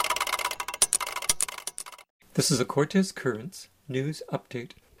This is a Cortes Currents news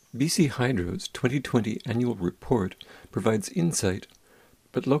update. BC Hydro's 2020 annual report provides insight,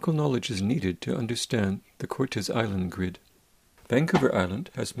 but local knowledge is needed to understand the Cortes Island grid. Vancouver Island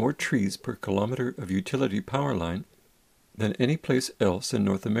has more trees per kilometre of utility power line than any place else in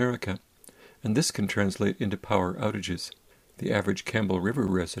North America, and this can translate into power outages. The average Campbell River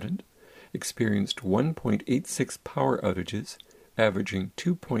resident experienced 1.86 power outages, averaging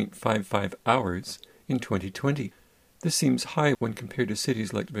 2.55 hours in 2020. This seems high when compared to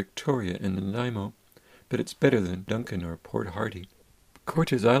cities like Victoria and Nanaimo, but it's better than Duncan or Port Hardy.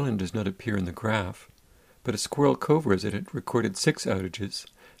 Cortes Island does not appear in the graph, but a Squirrel Cove resident recorded 6 outages,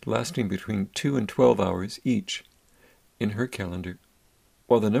 lasting between 2 and 12 hours each, in her calendar.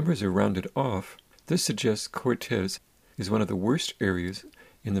 While the numbers are rounded off, this suggests Cortes is one of the worst areas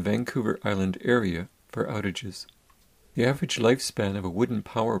in the Vancouver Island area for outages. The average lifespan of a wooden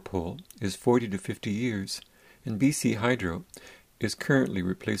power pole is 40 to 50 years, and BC Hydro is currently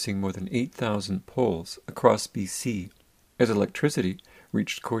replacing more than 8,000 poles across BC. As electricity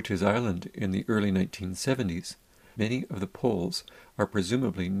reached Cortes Island in the early 1970s, many of the poles are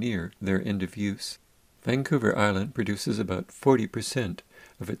presumably near their end of use. Vancouver Island produces about 40%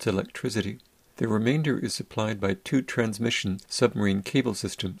 of its electricity. The remainder is supplied by 2 transmission submarine cable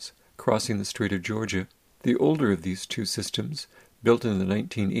systems crossing the Strait of Georgia. The older of these 2 systems, built in the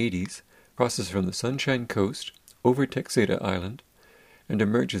 1980s, crosses from the Sunshine Coast over Texada Island and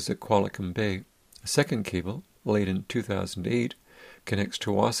emerges at Qualicum Bay. A second cable, laid in 2008, connects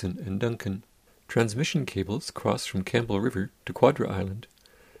Tsawwassen and Duncan. Transmission cables cross from Campbell River to Quadra Island,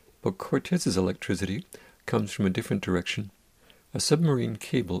 but Cortes' electricity comes from a different direction. A submarine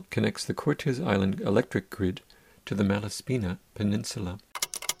cable connects the Cortes Island electric grid to the Malaspina peninsula.